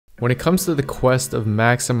When it comes to the quest of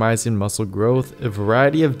maximizing muscle growth, a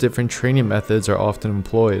variety of different training methods are often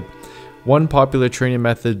employed. One popular training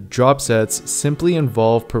method, drop sets, simply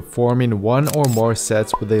involve performing one or more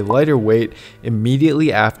sets with a lighter weight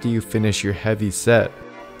immediately after you finish your heavy set.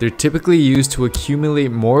 They're typically used to accumulate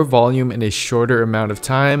more volume in a shorter amount of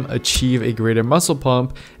time, achieve a greater muscle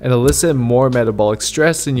pump, and elicit more metabolic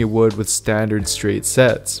stress than you would with standard straight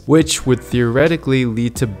sets, which would theoretically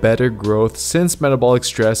lead to better growth since metabolic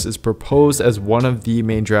stress is proposed as one of the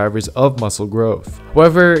main drivers of muscle growth.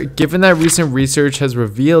 However, given that recent research has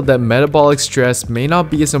revealed that metabolic stress may not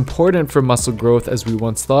be as important for muscle growth as we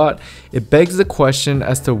once thought, it begs the question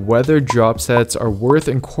as to whether drop sets are worth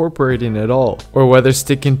incorporating at all, or whether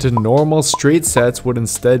sticking to normal straight sets would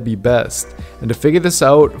instead be best. And to figure this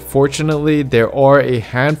out, fortunately, there are a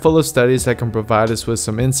handful of studies that can provide us with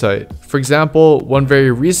some insight. For example, one very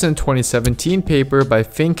recent 2017 paper by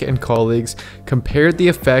Fink and colleagues compared the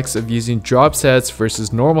effects of using drop sets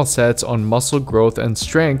versus normal sets on muscle growth and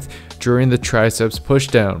strength during the triceps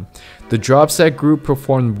pushdown. The drop set group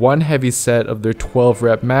performed one heavy set of their 12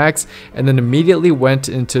 rep max and then immediately went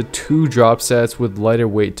into 2 drop sets with lighter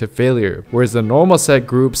weight to failure, whereas the normal set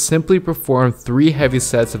group simply performed 3 heavy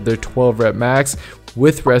sets of their 12 rep max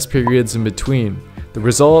with rest periods in between. The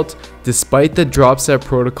result, despite the drop set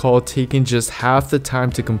protocol taking just half the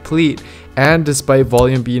time to complete, and despite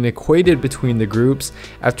volume being equated between the groups,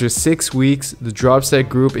 after 6 weeks, the drop set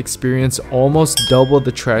group experienced almost double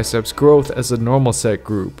the triceps growth as the normal set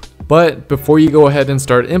group. But before you go ahead and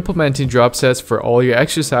start implementing drop sets for all your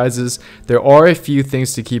exercises, there are a few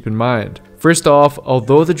things to keep in mind. First off,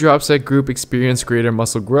 although the drop set group experienced greater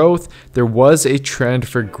muscle growth, there was a trend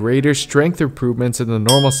for greater strength improvements in the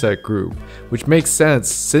normal set group, which makes sense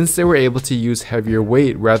since they were able to use heavier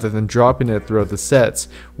weight rather than dropping it throughout the sets,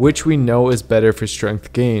 which we know is better for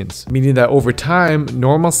strength gains, meaning that over time,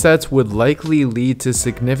 normal sets would likely lead to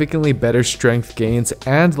significantly better strength gains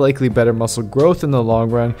and likely better muscle growth in the long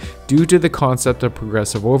run due to the concept of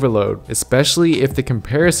progressive overload, especially if the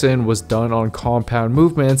comparison was done on compound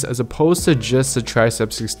movements as opposed to just the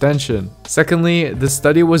triceps extension. Secondly, the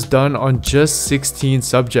study was done on just 16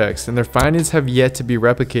 subjects and their findings have yet to be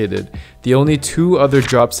replicated. The only 2 other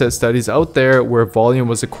drop set studies out there where volume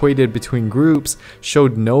was equated between groups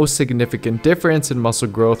showed no significant difference in muscle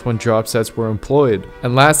growth when drop sets were employed.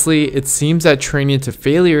 And lastly, it seems that training to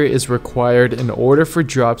failure is required in order for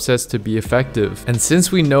drop sets to be effective. And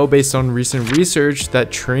since we know based on recent research that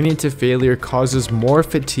training to failure causes more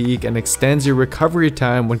fatigue and extends your recovery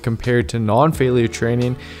time when compared to non-failure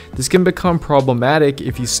training, this can become problematic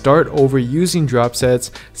if you start overusing drop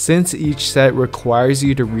sets since each set requires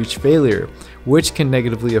you to reach failure, which can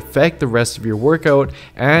negatively affect the rest of your workout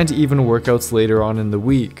and even workouts later on in the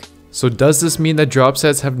week. So does this mean that drop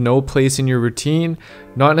sets have no place in your routine?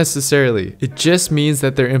 Not necessarily. It just means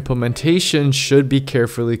that their implementation should be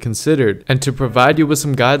carefully considered. And to provide you with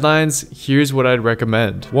some guidelines, here's what I'd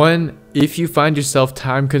recommend. 1. If you find yourself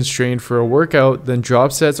time constrained for a workout, then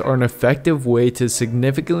drop sets are an effective way to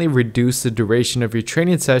significantly reduce the duration of your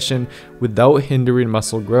training session without hindering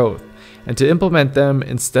muscle growth. And to implement them,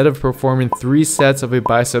 instead of performing 3 sets of a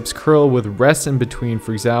biceps curl with rest in between,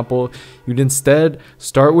 for example, you'd instead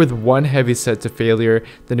start with 1 heavy set to failure,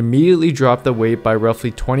 then immediately drop the weight by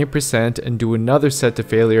roughly 20% and do another set to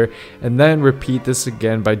failure, and then repeat this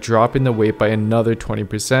again by dropping the weight by another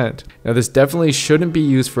 20%. Now this definitely shouldn't be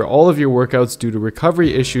used for all of your workouts due to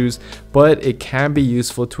recovery issues, but it can be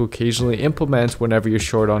useful to occasionally implement whenever you're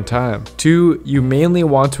short on time. 2. You mainly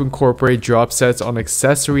want to incorporate drop sets on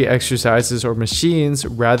accessory exercises or machines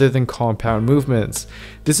rather than compound movements.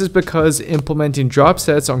 This is because implementing drop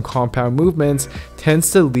sets on compound movements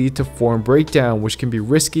tends to lead to form breakdown, which can be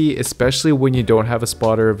risky, especially when you don't have a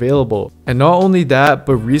spotter available. And not only that,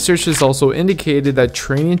 but research has also indicated that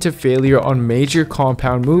training to failure on major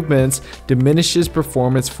compound movements diminishes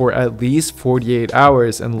performance for at least 48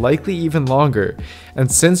 hours and likely even longer.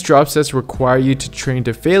 And since drop sets require you to train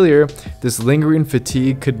to failure, this lingering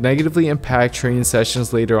fatigue could negatively impact training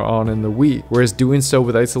sessions later on in the week, whereas doing so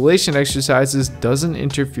with isolation exercises doesn't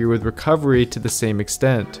interfere with recovery to the same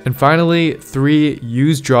extent. And finally, 3.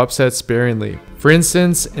 Use drop sets sparingly. For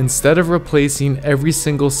instance, instead of replacing every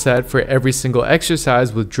single set for every single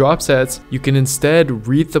exercise with drop sets, you can instead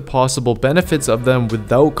reap the possible benefits of them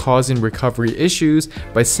without causing recovery issues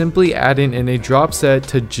by simply adding in a drop set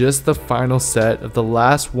to just the final set of the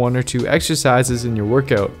last 1 or 2 exercises in your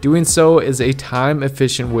workout. Doing so is a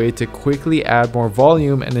time-efficient way to quickly add more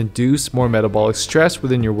volume and induce more metabolic stress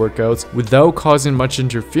within your workouts without causing much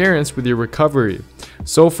interference with your recovery.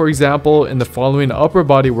 So for example, in the following upper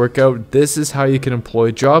body workout, this is how you can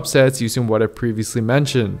employ drop sets using what I previously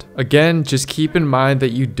mentioned. Again, just keep in mind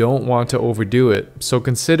that you don't want to overdo it, so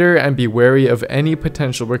consider and be wary of any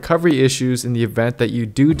potential recovery issues in the event that you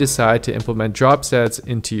do decide to implement drop sets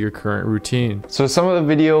into your current routine. So some of the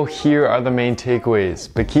video here are the main takeaways,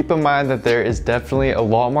 but keep in mind that there is definitely a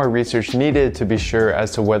lot more research needed to be sure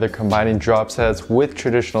as to whether combining drop sets with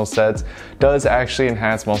traditional sets does actually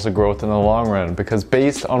enhance muscle growth in the long run, because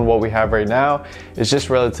based on what we have right now, it's just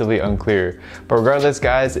relatively unclear. But regardless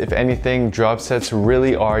guys, if anything, drop sets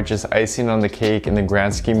really are just icing on the cake in the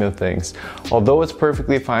grand scheme of things. Although it's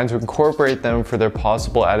perfectly fine to incorporate them for their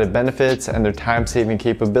possible added benefits and their time-saving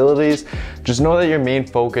capabilities, just know that your main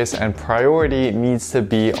focus and priority needs to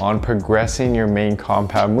be on progressing your main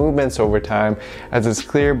compound movements over time, as it's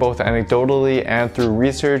clear both anecdotally and through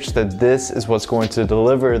research that this is what's going to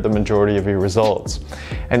deliver the majority of your results.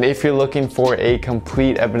 And if you're looking for a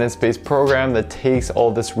complete evidence-based program that takes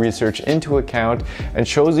all this research into account and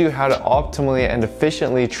shows you how to optimally and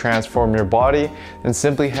efficiently transform your body, then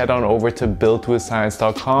simply head on over to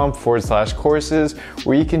buildwithscience.com/courses,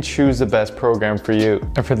 where you can choose the best program for you.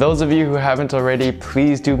 And for those of you who haven't already,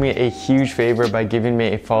 please do me a huge favor by giving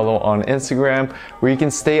me a follow on Instagram, where you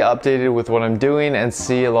can stay updated with what I'm doing and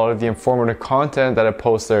see a lot of the informative content that I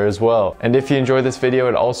post there as well. And if you enjoyed this video,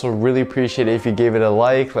 I'd also really appreciate it if you gave it a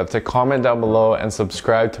like, left a comment down below, and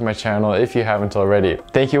subscribe to my channel if you haven't already.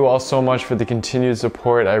 Thank you all so much for the continued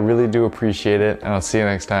support. I really do appreciate it, and I'll see you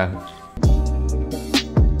next time.